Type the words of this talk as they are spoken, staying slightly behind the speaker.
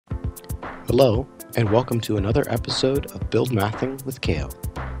Hello, and welcome to another episode of Build Mathing with Kale.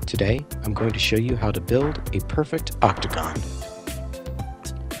 Today, I'm going to show you how to build a perfect octagon.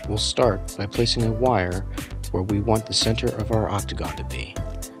 We'll start by placing a wire where we want the center of our octagon to be.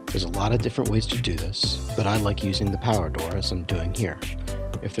 There's a lot of different ways to do this, but I like using the power door as I'm doing here.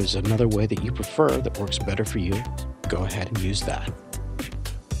 If there's another way that you prefer that works better for you, go ahead and use that.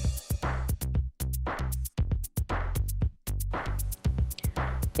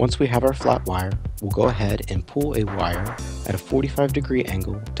 Once we have our flat wire, we'll go ahead and pull a wire at a 45-degree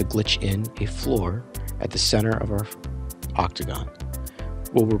angle to glitch in a floor at the center of our octagon.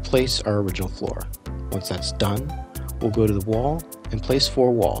 We'll replace our original floor. Once that's done, we'll go to the wall and place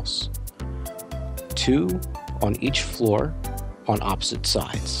 4 walls, 2 on each floor on opposite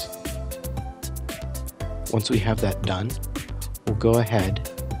sides. Once we have that done, we'll go ahead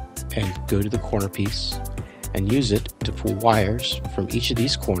and go to the corner piece and use it to pull wires from each of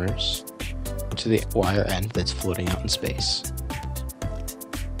these corners to the wire end that's floating out in space.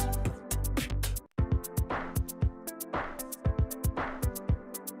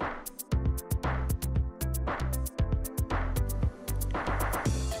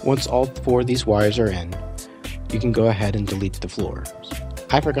 Once all 4 of these wires are in, you can go ahead and delete the floor.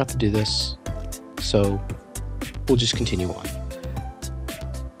 I forgot to do this, so we'll just continue on.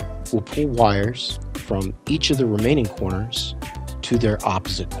 We'll pull wires from each of the remaining corners to their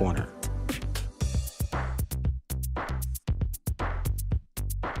opposite corner.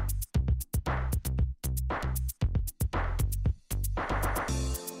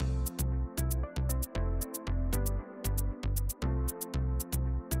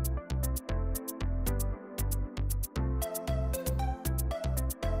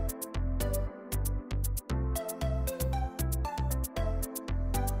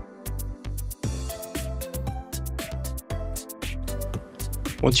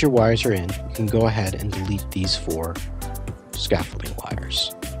 Once your wires are in, you can go ahead and delete these 4 scaffolding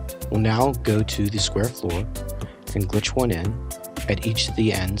wires. We'll now go to the square floor and glitch one in at each of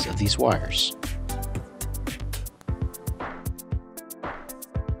the ends of these wires.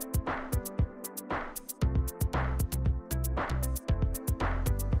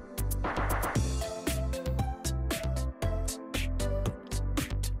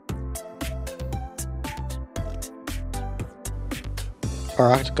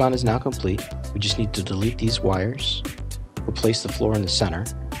 Our octagon is now complete. We just need to delete these wires, replace the floor in the center,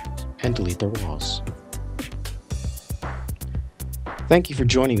 and delete their walls. Thank you for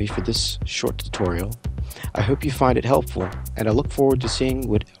joining me for this short tutorial. I hope you find it helpful, and I look forward to seeing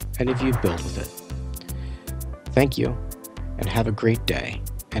what any of you build with it. Thank you, and have a great day.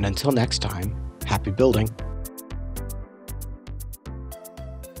 And until next time, happy building!